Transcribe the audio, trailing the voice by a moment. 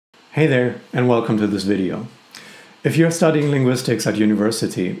Hey there, and welcome to this video. If you're studying linguistics at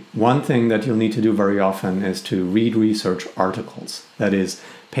university, one thing that you'll need to do very often is to read research articles. That is,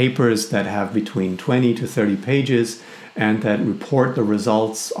 papers that have between 20 to 30 pages and that report the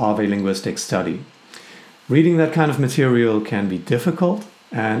results of a linguistic study. Reading that kind of material can be difficult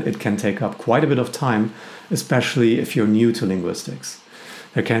and it can take up quite a bit of time, especially if you're new to linguistics.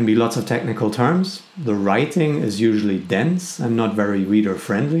 There can be lots of technical terms, the writing is usually dense and not very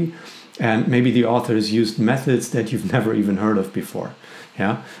reader-friendly, and maybe the authors used methods that you've never even heard of before.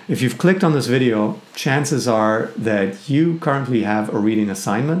 Yeah? If you've clicked on this video, chances are that you currently have a reading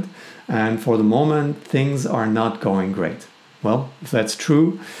assignment, and for the moment, things are not going great. Well, if that's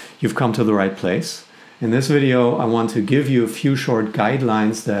true, you've come to the right place. In this video, I want to give you a few short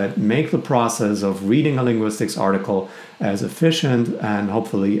guidelines that make the process of reading a linguistics article as efficient and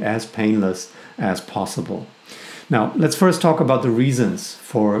hopefully as painless as possible. Now, let's first talk about the reasons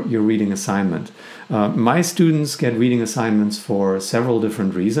for your reading assignment. My students get reading assignments for several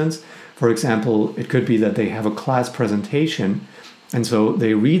different reasons. For example, it could be that they have a class presentation, and so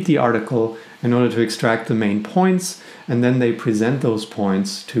they read the article in order to extract the main points, and then they present those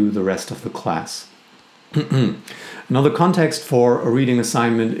points to the rest of the class. Another context for a reading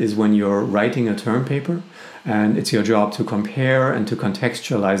assignment is when you're writing a term paper and it's your job to compare and to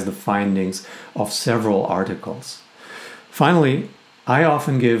contextualize the findings of several articles. Finally, I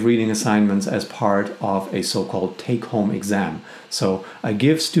often give reading assignments as part of a so-called take-home exam. So I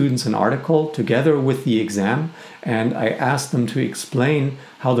give students an article together with the exam and I ask them to explain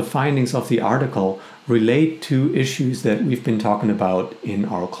how the findings of the article relate to issues that we've been talking about in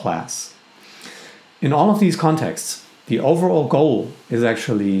our class. In all of these contexts, the overall goal is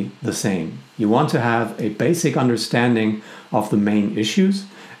actually the same. You want to have a basic understanding of the main issues,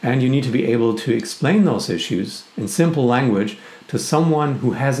 and you need to be able to explain those issues in simple language to someone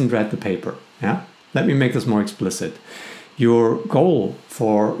who hasn't read the paper. Yeah? Let me make this more explicit. Your goal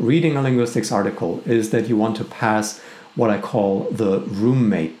for reading a linguistics article is that you want to pass what I call the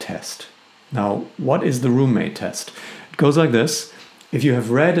roommate test. Now, what is the roommate test? It goes like this. If you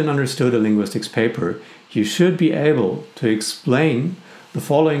have read and understood a linguistics paper, you should be able to explain the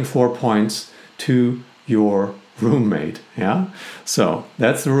following 4 points to your roommate. Yeah? So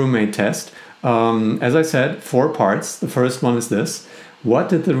that's the roommate test. As I said, 4 parts. The first one is this. What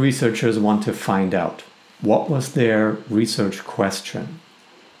did the researchers want to find out? What was their research question?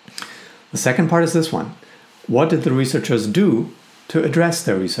 The second part is this one. What did the researchers do to address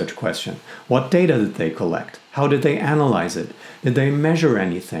their research question? What data did they collect? How did they analyze it? Did they measure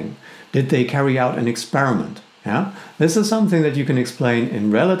anything? Did they carry out an experiment? Yeah? This is something that you can explain in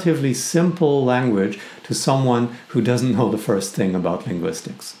relatively simple language to someone who doesn't know the first thing about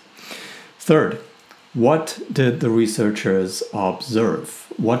linguistics. Third, what did the researchers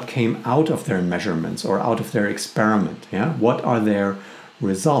observe? What came out of their measurements or out of their experiment? Yeah? What are their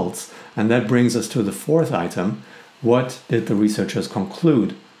results? And that brings us to the fourth item. What did the researchers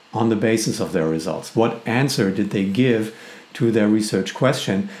conclude on the basis of their results? What answer did they give to their research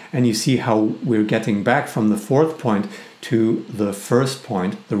question? And you see how we're getting back from the fourth point to the first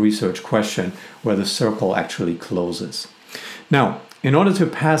point, the research question, where the circle actually closes. Now, in order to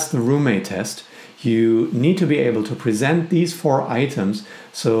pass the roommate test, you need to be able to present these 4 items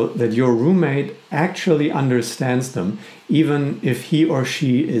so that your roommate actually understands them, even if he or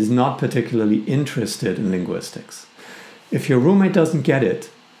she is not particularly interested in linguistics. If your roommate doesn't get it,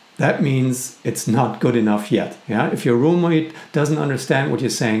 that means it's not good enough yet. Yeah? If your roommate doesn't understand what you're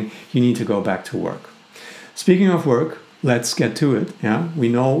saying, you need to go back to work. Speaking of work, let's get to it. Yeah? We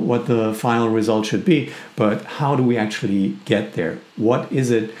know what the final result should be, but how do we actually get there? What is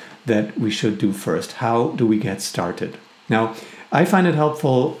it that we should do first? How do we get started? Now, I find it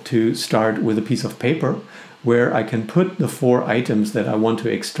helpful to start with a piece of paper where I can put the 4 items that I want to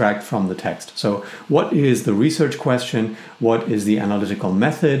extract from the text. So what is the research question? What is the analytical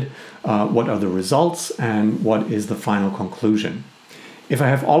method? What are the results? And what is the final conclusion? If I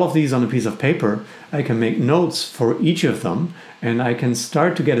have all of these on a piece of paper, I can make notes for each of them, and I can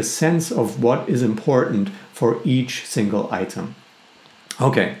start to get a sense of what is important for each single item.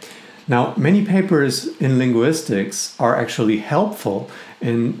 Okay. Now, many papers in linguistics are actually helpful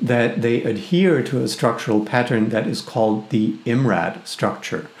in that they adhere to a structural pattern that is called the IMRAD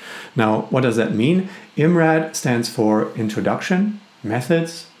structure. Now, what does that mean? IMRAD stands for Introduction,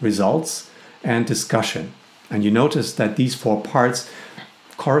 Methods, Results, and Discussion. And you notice that these 4 parts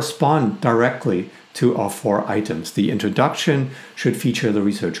correspond directly to our 4 items. The introduction should feature the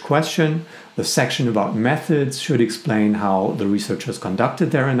research question. The section about methods should explain how the researchers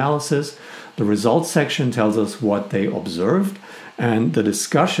conducted their analysis. The results section tells us what they observed. And the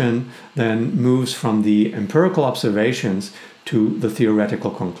discussion then moves from the empirical observations to the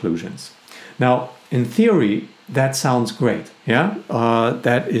theoretical conclusions. Now, in theory, that sounds great, yeah?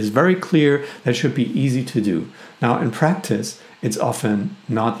 That is very clear, that should be easy to do. Now, in practice, it's often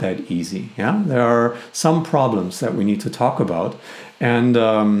not that easy, yeah? There are some problems that we need to talk about. And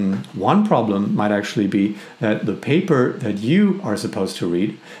one problem might actually be that the paper that you are supposed to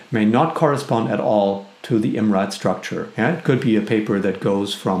read may not correspond at all to the IMRAD structure. Yeah? It could be a paper that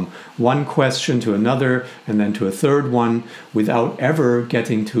goes from one question to another and then to a third one without ever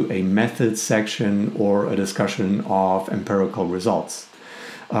getting to a method section or a discussion of empirical results.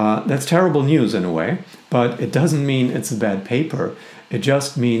 That's terrible news in a way, but it doesn't mean it's a bad paper. It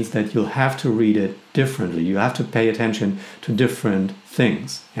just means that you'll have to read it differently. You have to pay attention to different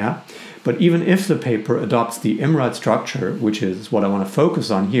things. Yeah? But even if the paper adopts the IMRAD structure, which is what I want to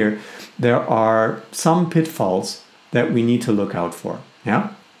focus on here, there are some pitfalls that we need to look out for.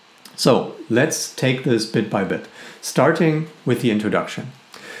 Yeah? So let's take this bit by bit, starting with the introduction.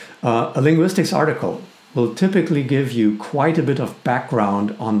 A linguistics article will typically give you quite a bit of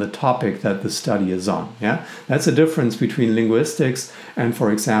background on the topic that the study is on. Yeah? That's a difference between linguistics and,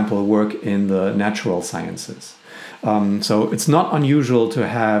 for example, work in the natural sciences. So it's not unusual to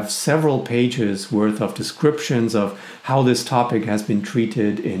have several pages worth of descriptions of how this topic has been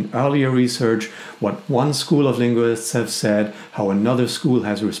treated in earlier research, what one school of linguists have said, how another school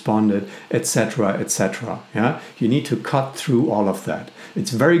has responded, etc., etc. Yeah? You need to cut through all of that.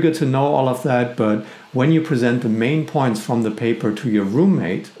 It's very good to know all of that, but when you present the main points from the paper to your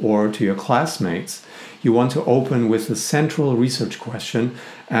roommate or to your classmates, you want to open with the central research question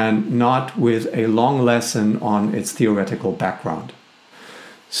and not with a long lesson on its theoretical background.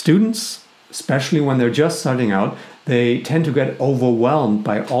 Students, especially when they're just starting out, they tend to get overwhelmed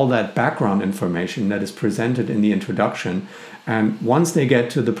by all that background information that is presented in the introduction. And once they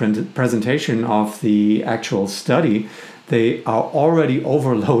get to the presentation of the actual study, they are already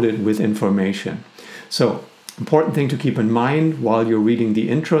overloaded with information. So, important thing to keep in mind while you're reading the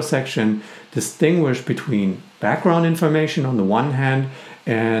intro section, distinguish between background information on the one hand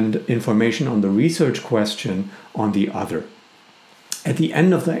and information on the research question on the other. At the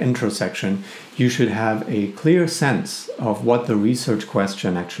end of the intro section, you should have a clear sense of what the research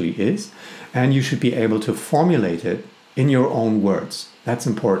question actually is, and you should be able to formulate it in your own words. That's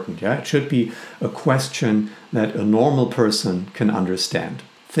important, yeah? It should be a question that a normal person can understand.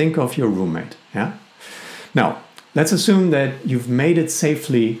 Think of your roommate, yeah? Now, let's assume that you've made it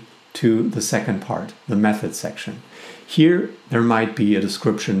safely to the second part, the method section. Here, there might be a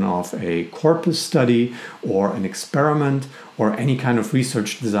description of a corpus study or an experiment or any kind of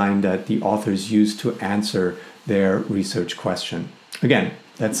research design that the authors use to answer their research question. Again,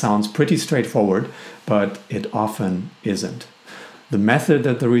 that sounds pretty straightforward, but it often isn't. The method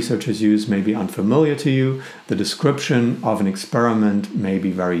that the researchers use may be unfamiliar to you. The description of an experiment may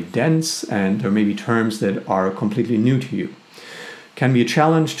be very dense, and there may be terms that are completely new to you. Can be a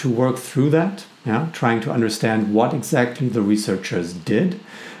challenge to work through that, yeah? Trying to understand what exactly the researchers did.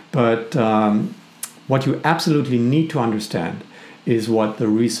 But what you absolutely need to understand is what the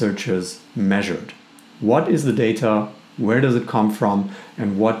researchers measured. What is the data? Where does it come from?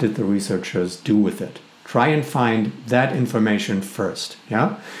 And what did the researchers do with it? Try and find that information first.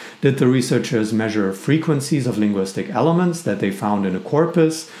 Yeah? Did the researchers measure frequencies of linguistic elements that they found in a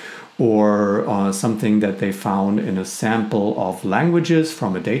corpus, or something that they found in a sample of languages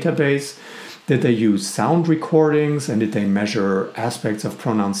from a database? Did they use sound recordings, and did they measure aspects of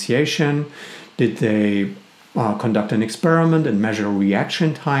pronunciation? Did they conduct an experiment and measure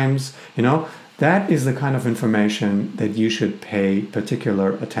reaction times? You know, that is the kind of information that you should pay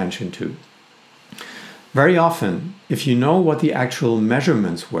particular attention to. Very often, if you know what the actual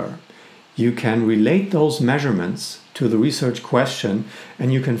measurements were, you can relate those measurements to the research question,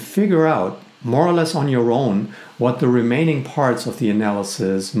 and you can figure out more or less on your own what the remaining parts of the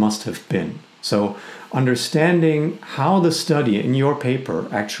analysis must have been. So understanding how the study in your paper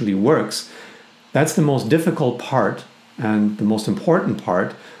actually works, that's the most difficult part and the most important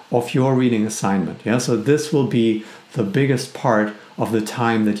part of your reading assignment. Yeah? So this will be the biggest part of the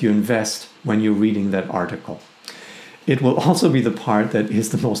time that you invest when you're reading that article. It will also be the part that is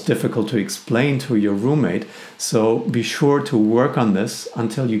the most difficult to explain to your roommate, so be sure to work on this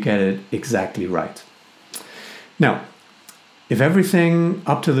until you get it exactly right. Now, if everything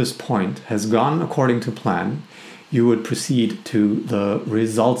up to this point has gone according to plan, you would proceed to the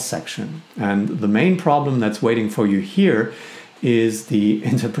results section. And the main problem that's waiting for you here is the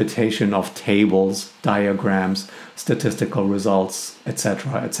interpretation of tables, diagrams, statistical results,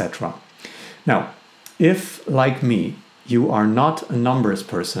 etc., etc. Now, if, like me, you are not a numbers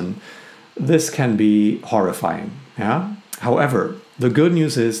person, this can be horrifying. Yeah? However, the good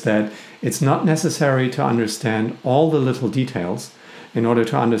news is that it's not necessary to understand all the little details in order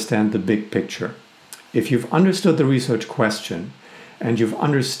to understand the big picture. If you've understood the research question and you've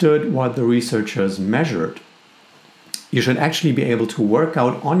understood what the researchers measured, you should actually be able to work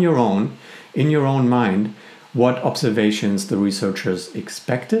out on your own, in your own mind, what observations the researchers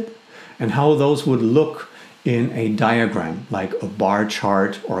expected and how those would look in a diagram, like a bar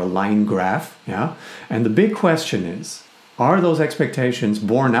chart or a line graph. Yeah? And the big question is, are those expectations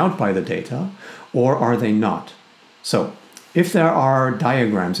borne out by the data or are they not? So, if there are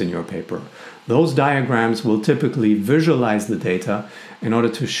diagrams in your paper, those diagrams will typically visualize the data in order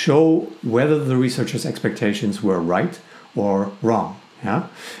to show whether the researcher's expectations were right or wrong. Yeah?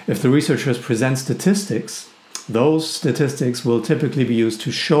 If the researchers present statistics, those statistics will typically be used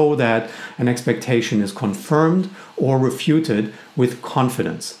to show that an expectation is confirmed or refuted with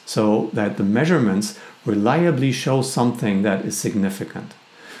confidence, so that the measurements reliably show something that is significant.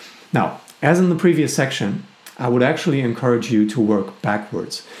 Now, as in the previous section, I would actually encourage you to work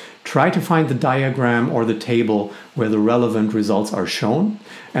backwards. Try to find the diagram or the table where the relevant results are shown,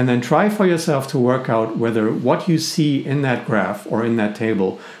 and then try for yourself to work out whether what you see in that graph or in that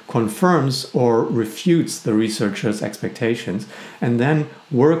table confirms or refutes the researcher's expectations, and then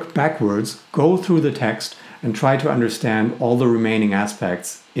work backwards, go through the text, and try to understand all the remaining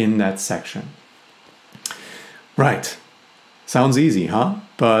aspects in that section. Right. Sounds easy, huh?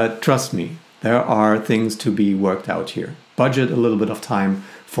 But trust me, there are things to be worked out here. Budget a little bit of time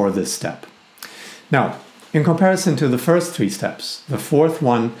for this step. Now, in comparison to the first three steps, the fourth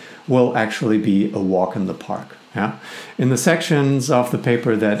one will actually be a walk in the park. Yeah? In the sections of the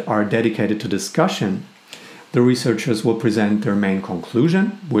paper that are dedicated to discussion, the researchers will present their main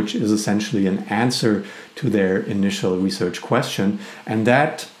conclusion, which is essentially an answer to their initial research question, and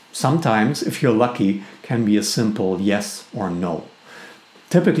that sometimes, if you're lucky, can be a simple yes or no.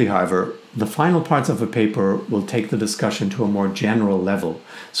 Typically, however, the final parts of a paper will take the discussion to a more general level.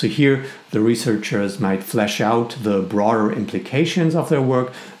 So here, the researchers might flesh out the broader implications of their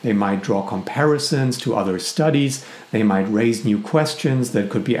work, they might draw comparisons to other studies, they might raise new questions that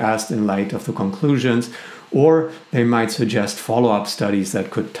could be asked in light of the conclusions, or they might suggest follow-up studies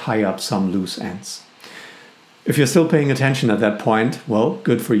that could tie up some loose ends. If you're still paying attention at that point, well,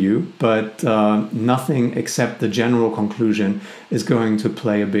 good for you, but nothing except the general conclusion is going to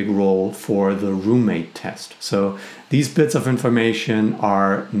play a big role for the roommate test. So these bits of information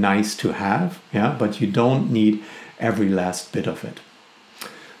are nice to have, yeah, but you don't need every last bit of it.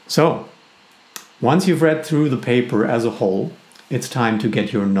 So once you've read through the paper as a whole, it's time to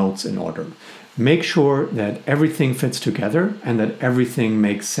get your notes in order. Make sure that everything fits together and that everything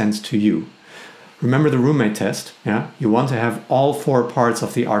makes sense to you. Remember the roommate test, yeah? You want to have all four parts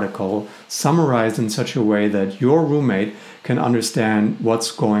of the article summarized in such a way that your roommate can understand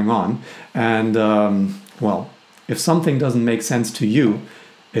what's going on. And, well, if something doesn't make sense to you,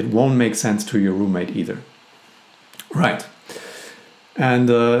 it won't make sense to your roommate either. Right. And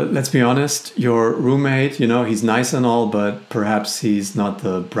let's be honest, your roommate, you know, he's nice and all, but perhaps he's not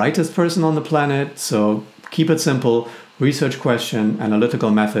the brightest person on the planet. So keep it simple. Research question,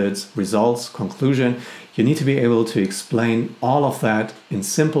 analytical methods, results, conclusion. You need to be able to explain all of that in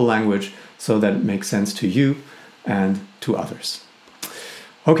simple language so that it makes sense to you and to others.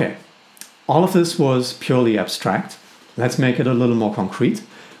 Okay, all of this was purely abstract. Let's make it a little more concrete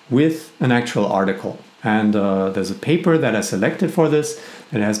with an actual article. And there's a paper that I selected for this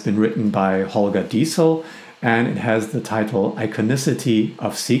that has been written by Holger Diessel, and it has the title Iconicity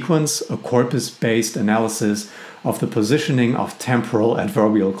of Sequence, a corpus-based analysis of the positioning of temporal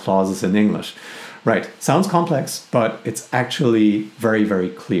adverbial clauses in English. Right, sounds complex, but it's actually very, very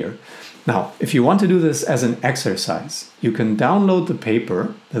clear. Now, if you want to do this as an exercise, you can download the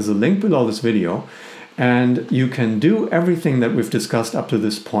paper. There's a link below this video, and you can do everything that we've discussed up to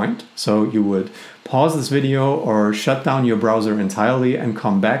this point. So you would pause this video or shut down your browser entirely and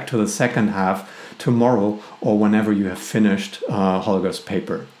come back to the second half tomorrow or whenever you have finished Holger's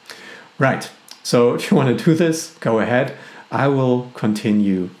paper. Right, so if you want to do this, go ahead. I will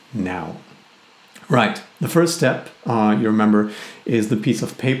continue now. Right, the first step, you remember, is the piece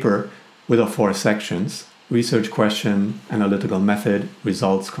of paper with the 4 sections: research question, analytical method,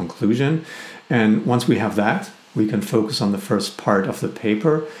 results, conclusion. And once we have that, we can focus on the first part of the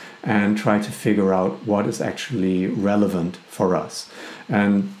paper and try to figure out what is actually relevant for us.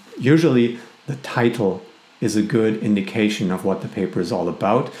 And usually the title is a good indication of what the paper is all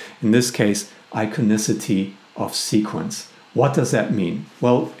about. In this case, iconicity of sequence. What does that mean?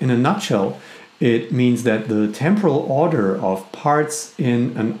 Well, in a nutshell, It means that the temporal order of parts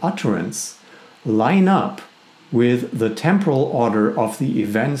in an utterance line up with the temporal order of the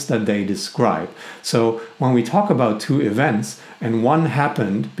events that they describe. So when we talk about two events and one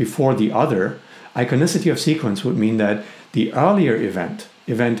happened before the other, iconicity of sequence would mean that the earlier event,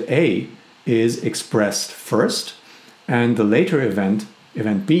 event A, is expressed first, and the later event,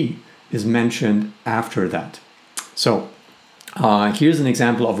 event B, is mentioned after that. So here's an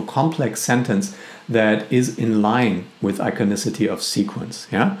example of a complex sentence that is in line with iconicity of sequence.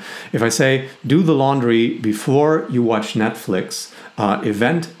 Yeah? If I say, do the laundry before you watch Netflix,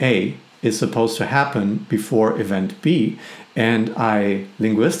 event A is supposed to happen before event B, and I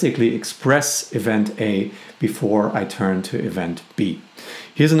linguistically express event A before I turn to event B.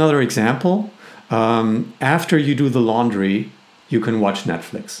 Here's another example. After you do the laundry, you can watch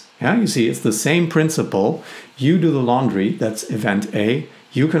Netflix. Yeah, you see, it's the same principle. You do the laundry, that's event A.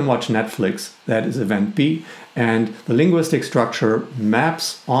 You can watch Netflix, that is event B. And the linguistic structure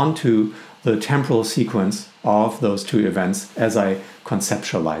maps onto the temporal sequence of those two events as I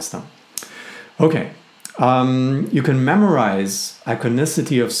conceptualize them. Okay, you can memorize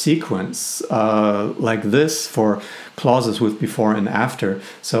iconicity of sequence like this for clauses with before and after.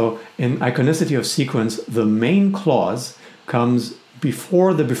 So in iconicity of sequence, the main clause comes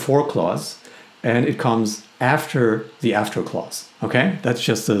before the before clause, and it comes after the after clause. Okay, that's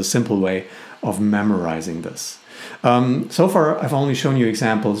just a simple way of memorizing this. So far, I've only shown you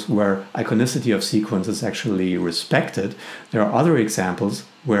examples where iconicity of sequence is actually respected. There are other examples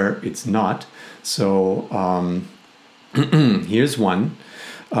where it's not. So here's one.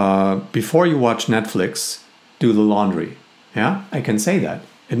 Before you watch Netflix, do the laundry. Yeah, I can say that.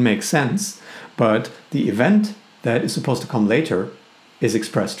 It makes sense. But the event that is supposed to come later is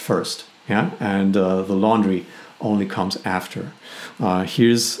expressed first. Yeah, and the laundry only comes after.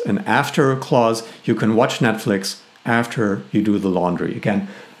 Here's an after clause. You can watch Netflix after you do the laundry. Again,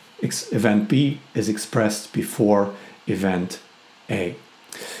 event B is expressed before event A.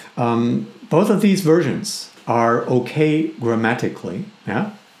 Both of these versions are okay grammatically.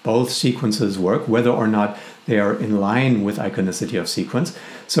 Yeah? Both sequences work, whether or not they are in line with iconicity of sequence.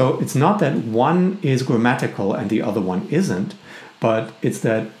 So it's not that one is grammatical and the other one isn't, but it's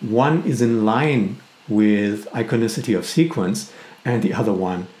that one is in line with iconicity of sequence and the other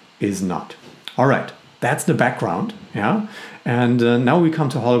one is not. All right, that's the background. Yeah, and now we come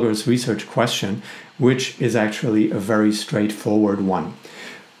to Holger's research question, which is actually a very straightforward one.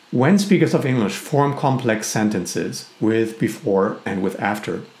 When speakers of English form complex sentences with before and with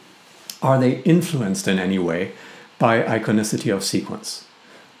after, are they influenced in any way by iconicity of sequence?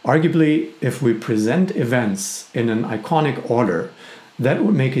 Arguably, if we present events in an iconic order, that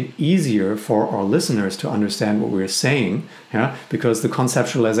would make it easier for our listeners to understand what we're saying, yeah? Because the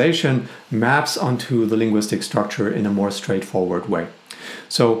conceptualization maps onto the linguistic structure in a more straightforward way.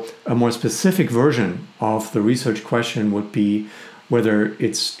 So a more specific version of the research question would be whether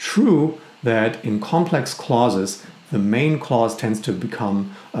it's true that in complex clauses, the main clause tends to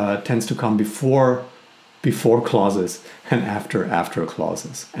come before clauses and after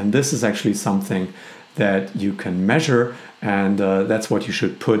clauses. And this is actually something that you can measure, and that's what you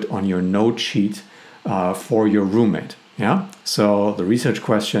should put on your note sheet for your roommate. Yeah. So the research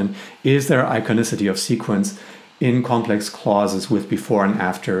question: is there iconicity of sequence in complex clauses with before and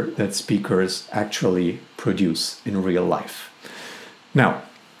after that speakers actually produce in real life? Now,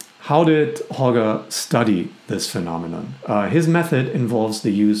 how did Holger study this phenomenon? His method involves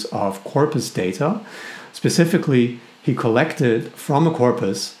the use of corpus data. Specifically, he collected from a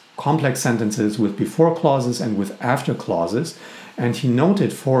corpus complex sentences with before clauses and with after clauses, and he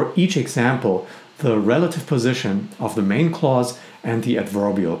noted for each example the relative position of the main clause and the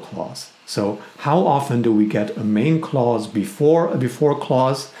adverbial clause. So how often do we get a main clause before a before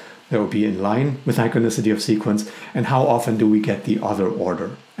clause that would be in line with iconicity of sequence, and how often do we get the other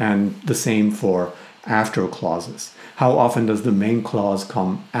order? And the same for after clauses. How often does the main clause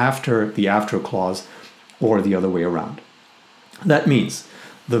come after the after clause or the other way around? That means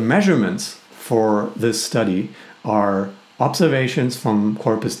the measurements for this study are observations from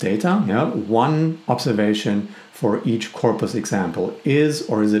corpus data. Yeah? One observation for each corpus example. Is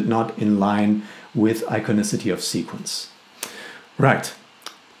or is it not in line with iconicity of sequence? Right.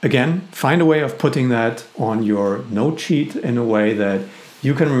 Again, find a way of putting that on your note sheet in a way that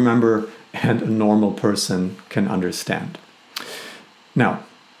you can remember and a normal person can understand. Now,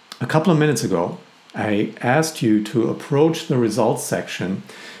 a couple of minutes ago, I asked you to approach the results section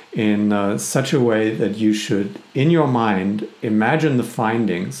in such a way that you should, in your mind, imagine the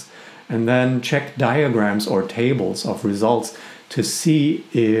findings and then check diagrams or tables of results to see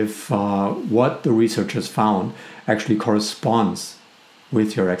if what the researchers found actually corresponds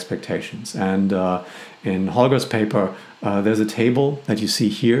with your expectations. And in Holger's paper, there's a table that you see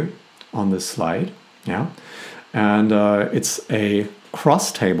here on this slide. Yeah, and it's a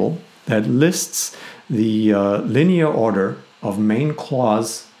cross table that lists the linear order of main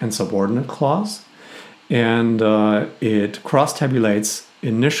clause and subordinate clause, and it cross-tabulates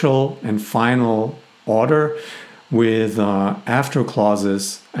initial and final order with after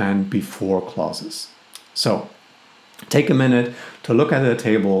clauses and before clauses. So take a minute to look at the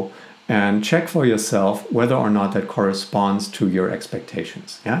table and check for yourself whether or not that corresponds to your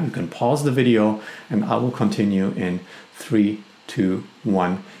expectations. Yeah, you can pause the video and I will continue in 3, 2,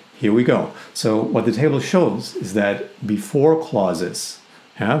 1. Here we go. So what the table shows is that before clauses,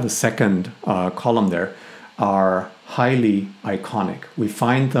 yeah, the second column there, are highly iconic. We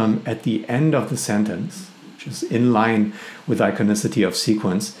find them at the end of the sentence, which is in line with iconicity of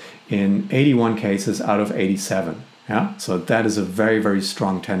sequence in 81 cases out of 87. Yeah, so that is a very, very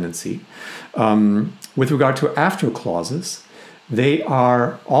strong tendency. With regard to after clauses, they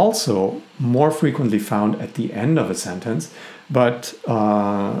are also more frequently found at the end of a sentence, but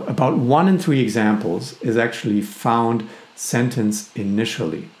about 1 in 3 examples is actually found sentence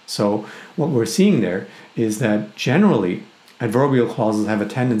initially. So what we're seeing there is that generally adverbial clauses have a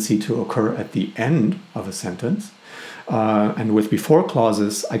tendency to occur at the end of a sentence. And with before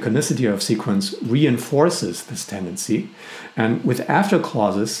clauses, iconicity of sequence reinforces this tendency. And with after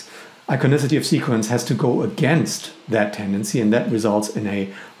clauses, iconicity of sequence has to go against that tendency, and that results in a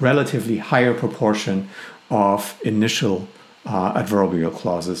relatively higher proportion of initial adverbial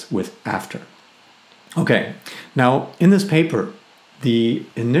clauses with after. Okay, now in this paper, the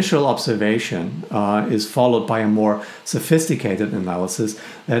initial observation is followed by a more sophisticated analysis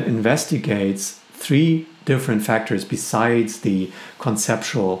that investigates 3 different factors besides the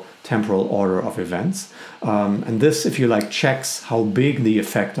conceptual temporal order of events. And this, if you like, checks how big the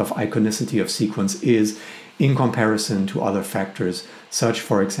effect of iconicity of sequence is in comparison to other factors, such,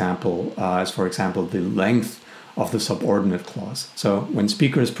 for example, as the length of the subordinate clause. So when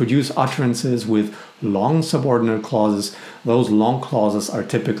speakers produce utterances with long subordinate clauses, those long clauses are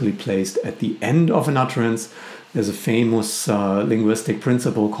typically placed at the end of an utterance. There's a famous linguistic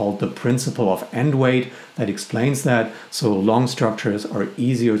principle called the principle of end weight that explains that. So long structures are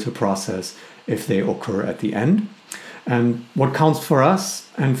easier to process if they occur at the end. And what counts for us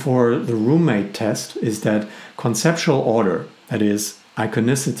and for the roommate test is that conceptual order, that is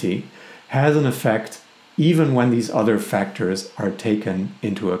iconicity, has an effect even when these other factors are taken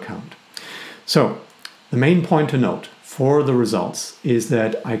into account. So the main point to note for the results is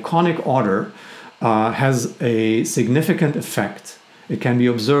that iconic order has a significant effect. It can be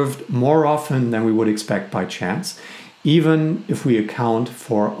observed more often than we would expect by chance, even if we account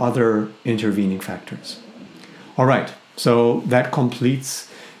for other intervening factors. All right, so that completes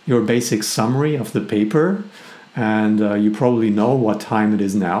your basic summary of the paper, and you probably know what time it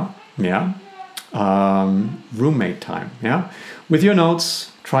is now. Yeah, roommate time. Yeah, with your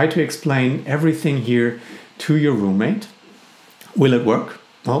notes, try to explain everything here to your roommate. Will it work?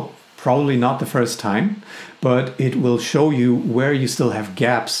 Well, probably not the first time, but it will show you where you still have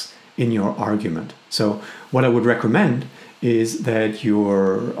gaps in your argument. So what I would recommend is that you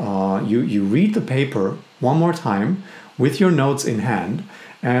read the paper one more time with your notes in hand,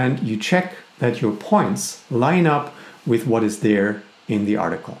 and you check that your points line up with what is there in the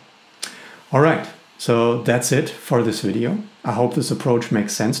article. All right, so that's it for this video. I hope this approach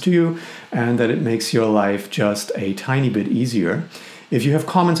makes sense to you and that it makes your life just a tiny bit easier. If you have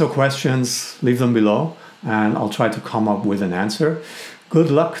comments or questions, leave them below and I'll try to come up with an answer. Good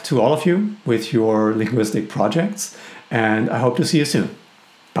luck to all of you with your linguistic projects, and I hope to see you soon.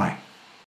 Bye.